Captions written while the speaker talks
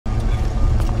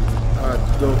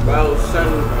go. Bro, son.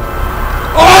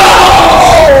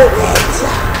 Oh!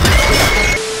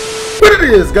 What it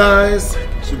is, guys?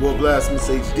 It's your boy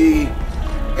BlastphamousHD,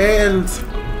 and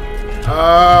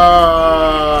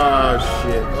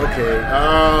shit. Okay.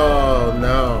 Oh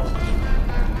no.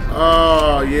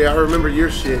 Oh yeah, I remember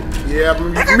your shit. Yeah.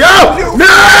 No!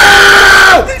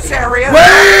 No! This area.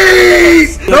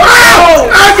 Wait! No!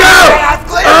 I go!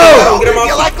 Oh! Get him off.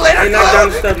 You like glitter? Knock down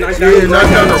the stuff. Knock down Yeah, knock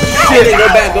down the shit.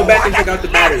 Go back and check out the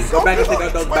batteries. Go back and check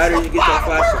out those batteries and get your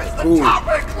flashlight. Cool.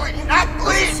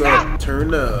 So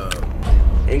turn up.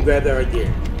 And grab that right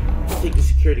there. Take the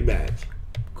security badge.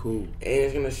 Cool. And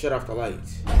it's gonna shut off the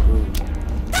lights. Cool.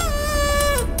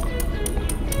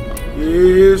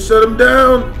 Yeah, shut him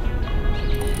down.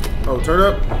 Oh, turn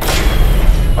up.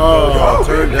 Oh,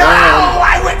 turn down. No,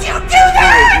 why would you do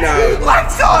that? No.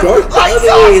 Lights on. Go the Lights other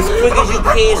way on. as quick as you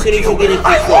can so that you get in I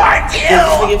control. warned you. This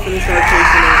nigga finna start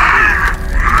chasing us.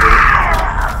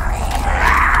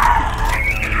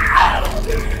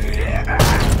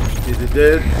 Is it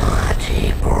dead?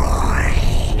 Naughty boy.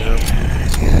 Yep.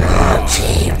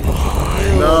 Naughty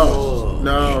boy. No.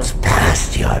 No. It's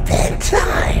past your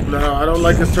bedtime. No, I don't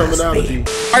like his terminology.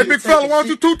 Hey, big fella, why don't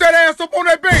you toot that ass up on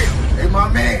that bed? Hey, my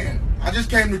man, I just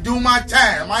came to do my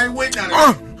time. I ain't with none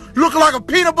of it. Looking like a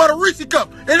peanut butter Reese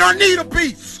cup, and I need a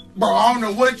piece. Bro, I don't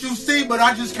know what you see, but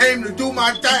I just came to do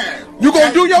my time. You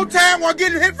gonna do your time while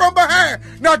getting hit from behind.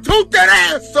 Now toot that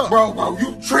ass up. Bro,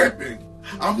 you tripping.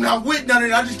 I'm not with none of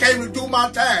it. I just came to do my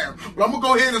time. But I'm gonna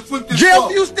go ahead and sweep this Jeff,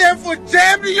 up. you stand for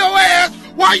jamming your ass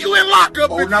while you in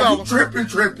lockup, Oh, big now fella. you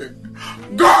tripping.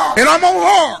 Guard! And I'm on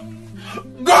hard.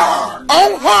 Guard!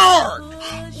 On hard.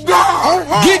 Guard! On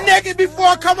hard. Get naked before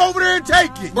I come over there and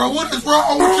take it. Bro, what is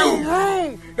wrong with you?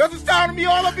 That's the sound of me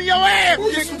all up in your ass. Bro,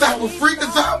 you some type of freak or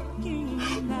something?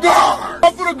 Guard!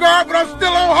 I'm for the guard, but I'm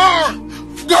still on hard.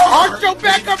 Guard! Arch your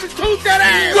back up and toot that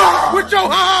ass Guard! with your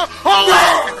whole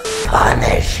ass.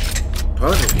 Punished.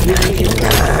 Punish.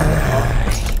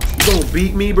 You gonna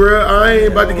beat me, bruh? I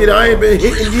ain't been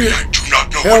hitting you. I do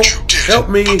not know Help. what you did, Help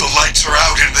me. but the lights are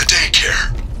out in the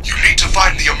daycare. You need to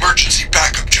find the emergency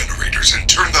backup generators and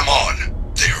turn them on.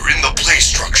 They are in the play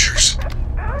structures.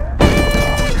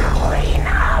 Clean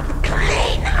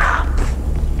up.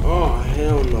 Oh,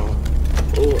 hell no.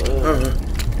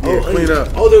 Yeah, clean up.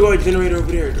 Oh, they're going to generator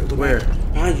over there. Go Where? back.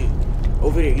 Behind you.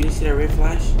 Over there. You didn't see that red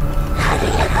flash?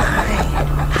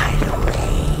 Hide away.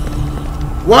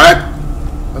 What?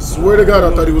 I swear to God,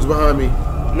 I thought he was behind me.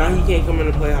 Now he can't come in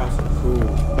the playhouse. Cool.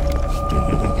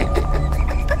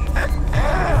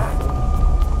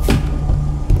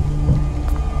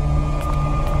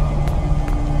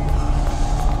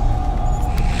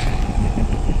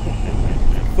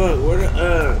 Fuck, where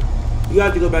the, you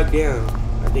have to go back down,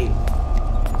 I think.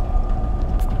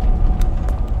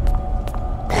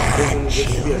 This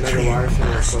should be another wire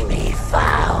Must be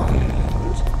found.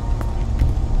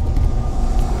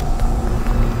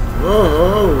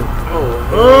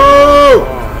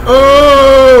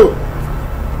 Oh.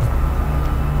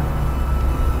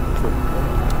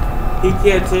 He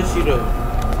can't touch you though.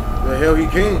 The hell he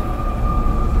can't.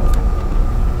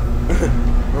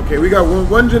 Okay, we got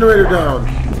one generator down.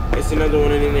 It's another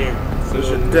one in there. There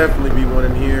should definitely be one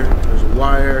in here. There's a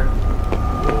wire.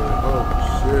 Oh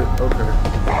shit. Okay.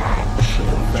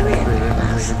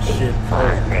 Shit.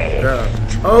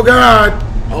 Oh god.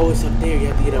 Oh, it's up there. You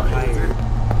have to get up higher.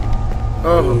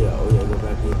 Oh yeah.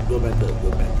 Go back up.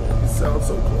 It sounds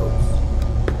so close.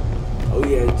 Oh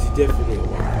yeah, it's definitely a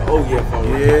wire. Oh yeah,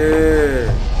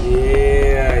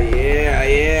 Yeah.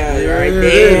 You're right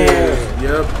there.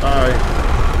 Yep. All right.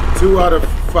 2 out of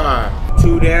 5.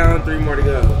 2 down, 3 more to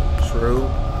go. True.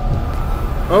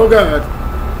 Oh god.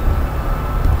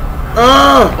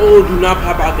 Oh! Oh, do not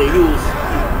pop out there.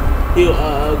 He'll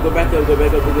go back up. Go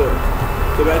back up.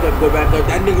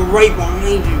 That nigga right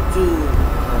behind you too.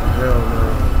 Oh,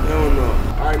 hell no.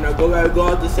 Alright, now go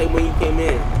out the same way you came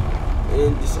in.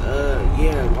 And just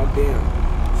walk down.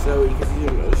 So you can see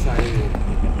on the other side of it.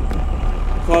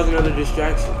 Cause another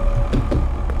distraction.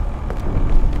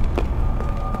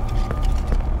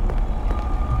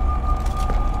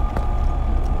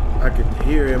 I can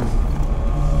hear him.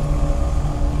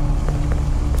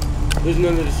 There's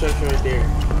another distraction right there.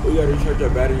 We gotta recharge our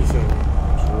battery soon.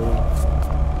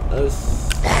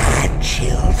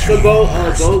 So go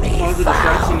cause the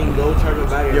distraction and go charge our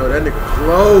battery. Yo, that nigga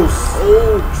close.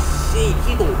 Oh shit,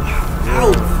 he gon' pop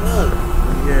out. Fuck.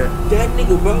 Yeah. That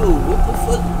nigga, bro. What the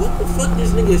fuck?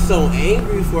 This nigga is so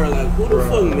angry for? Like, who the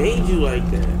fuck made you like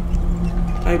that?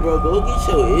 Hey, bro, go get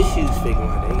your issues fixed,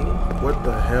 my nigga. What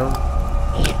the hell?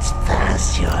 It's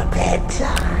past your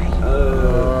bedtime.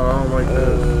 Oh my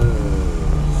god.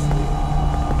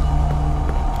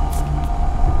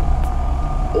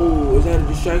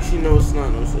 distraction? No, it's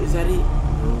not. No, is that it?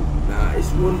 Nah, it's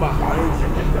one behind you.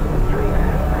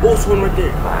 Oh, it's one right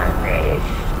there.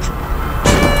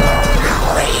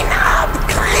 Clean up,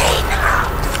 clean up.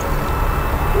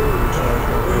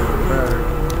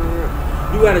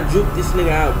 You gotta juke this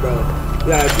nigga out, bro. You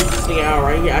gotta juke this nigga out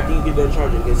right here after you get done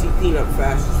charging, because he clean up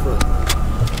fast as fuck.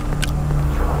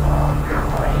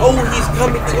 Oh, he's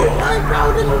coming to the right,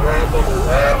 bro.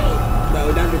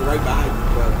 No, that nigga right behind you,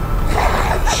 bro.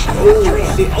 Oh,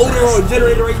 shit. Oh, they're on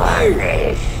generator right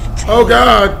there. Oh,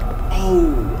 God.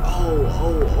 Oh,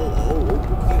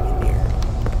 what's that in there?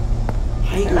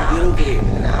 How you gonna get over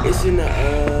there? It's in the, oh,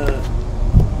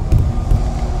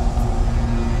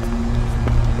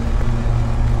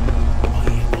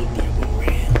 yeah, go there, go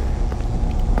around.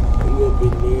 We up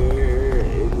in there,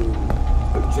 and then,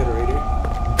 a generator.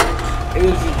 And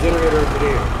there's a generator over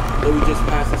there. That we just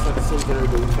passed, that's not the same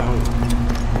generator we found.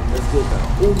 Let's go back.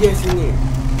 Oh, yes, in there.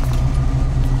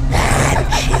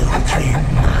 Children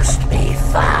must be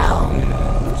found.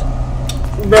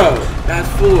 Bro, that's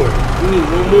 4. We need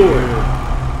one more.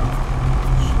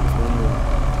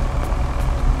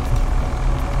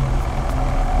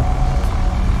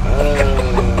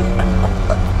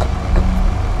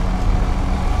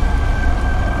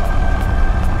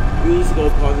 We need to go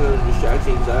cause another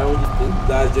distraction because I don't think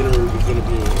that generator is gonna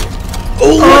be in here.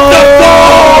 Oh, what the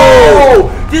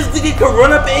fuck? This nigga can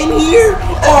run up in here?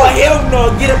 Oh, hell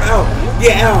no. Get him out.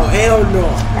 Get out. Hell no.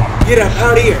 Get him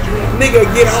out here. Nigga,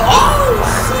 get out. Oh,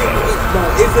 shit. No,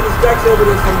 it's a distraction over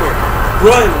there somewhere.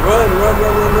 Run. Let's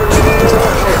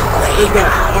go.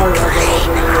 Alright, go.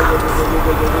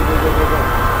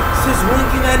 Since when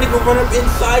can that nigga run up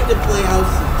inside the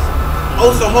playhouses?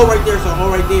 Oh, it's a hole right there.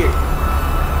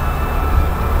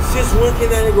 Since when can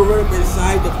that nigga run up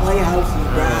inside the playhouses,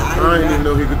 bro? I didn't even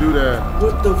know he could do that.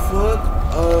 What the fuck?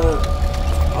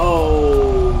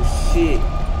 Oh, shit.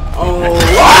 Oh.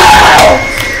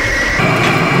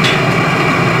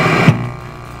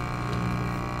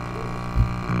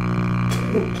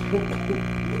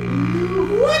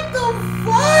 What the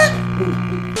fuck?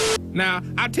 Now,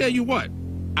 I tell you what,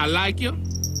 I like you,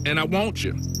 and I want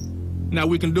you. Now,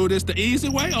 we can do this the easy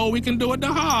way, or we can do it the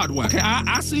hard way. Okay,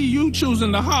 I see you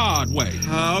choosing the hard way.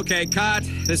 Okay, cut.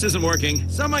 This isn't working.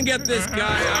 Someone get this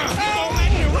guy out. Don't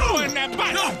let me ruin that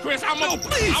bike, no, Chris. I'm a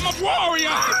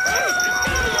warrior.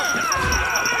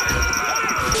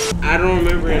 I don't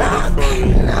remember it this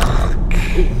far.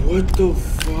 What the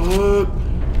fuck?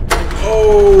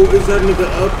 Oh, is that nigga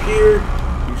up here?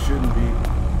 He shouldn't be.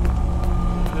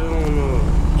 I don't know.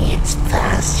 It's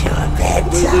past your Wait,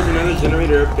 bedtime. there's another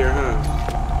generator up there, huh?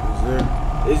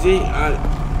 Is there? Is he?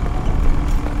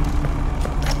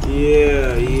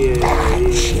 Yeah.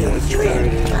 Children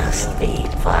must be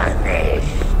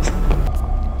punished.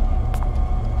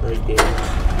 Right there.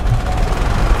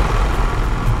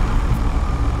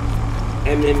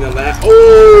 And then the last.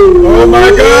 Oh my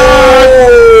God!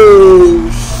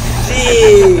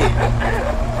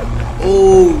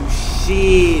 Oh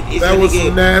shit! That was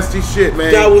some nasty shit,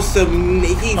 man. That was some.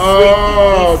 He freaky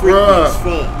as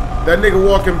fuck. That nigga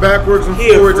walking backwards and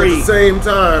forwards at the same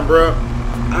time, bruh.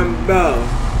 I'm about.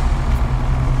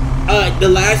 The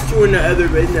last two in the other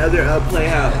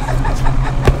playhouse.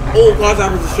 Oh, cause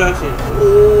out for destruction.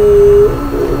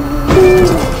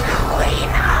 Clean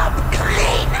up.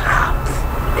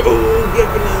 Oh, get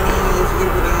up in the house.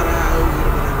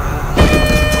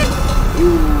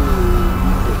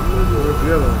 Where's the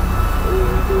other one?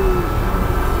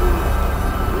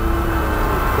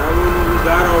 That one we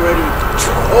got already.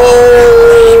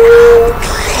 Oh,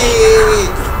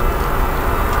 shit.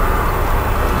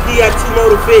 He got 2 more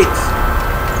to fix.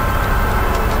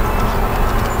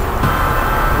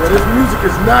 Well, this music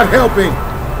is not helping.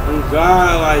 Oh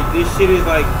God, like this shit is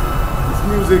like. This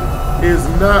music is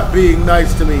not being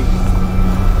nice to me.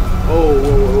 Oh,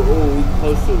 we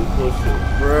close to it.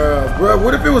 Bruh,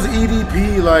 what if it was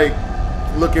EDP, like,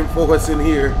 looking for us in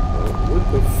here? What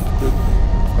the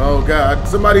Oh God,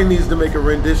 somebody needs to make a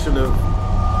rendition of,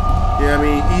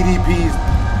 EDP's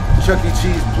Chuck E.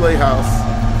 Cheese Playhouse.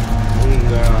 Oh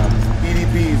God.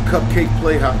 EDP's Cupcake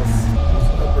Playhouse.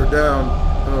 Up or down?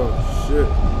 Oh shit.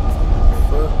 What the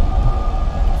fuck?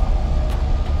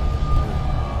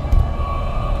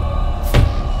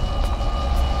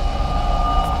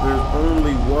 There's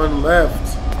only one left.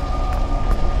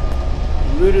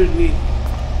 Literally.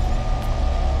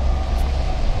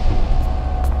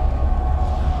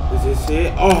 Is this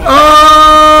it? Oh!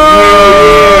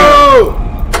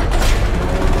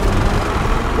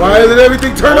 Why is it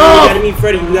everything turn You off. gotta meet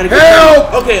Freddy. You gotta get Help!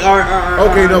 Freddy. Okay, alright.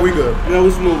 Okay, no, we good. No,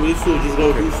 we smooth. We smooth. Just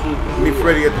go smooth. Meet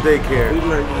Freddy at the daycare.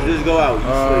 Just go out.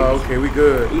 Okay, we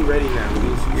good. We ready now.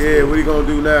 Yeah, what are you gonna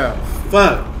do now?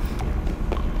 Fuck.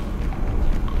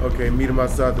 Okay, meet him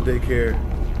outside the daycare.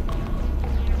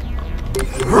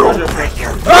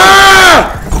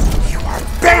 Ah! You are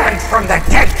banned from the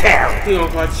daycare. He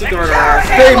gonna call chicken on our ass.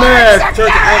 Stay mad.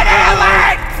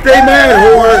 Stay mad,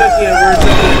 whore.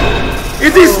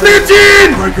 Is he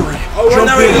snitching? Gregory, Oh, jump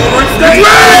now in. That's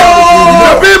right!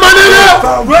 Jump in, my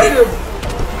nigga!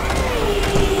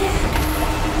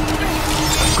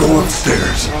 Go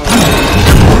upstairs.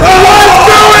 What's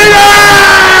going on?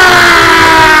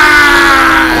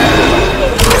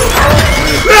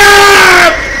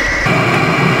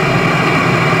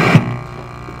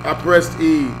 I pressed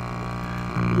E.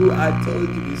 Dude, I told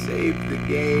you to save the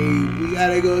game. We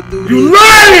gotta go through You this.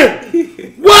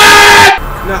 lying! What?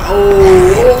 Nah,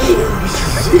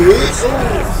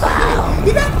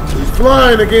 He's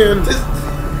flying again.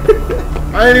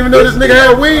 I didn't even know this nigga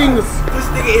had wings. This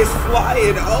nigga is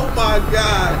flying. Oh my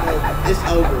god. It's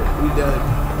over. We done.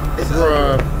 It's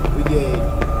over. We did.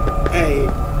 Hey,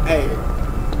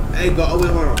 go. Oh, wait,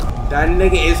 hold on. That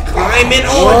nigga is climbing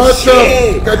on What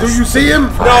shit. the? Do you see him?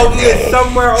 No, he is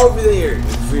somewhere over there.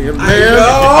 See him, I man?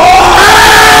 know.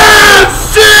 Oh,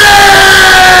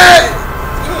 shit!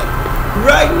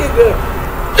 Right, nigga.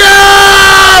 Go!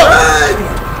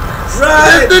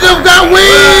 Run! This nigga got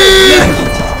wings!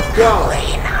 Go.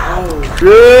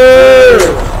 Yeah!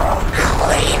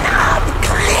 Clean up.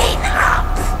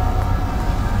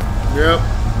 Yep.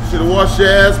 Should've washed your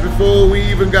ass before we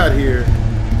even got here.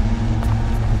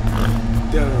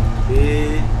 Dumb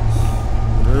bitch.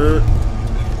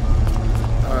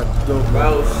 I don't know.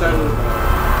 Bro, son.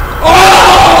 Oh!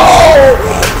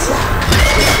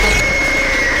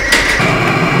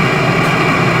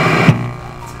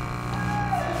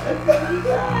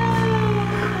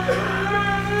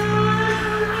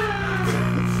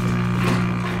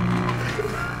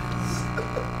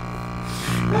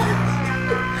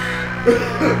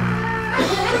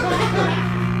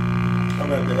 I'm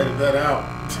gonna have to edit that out.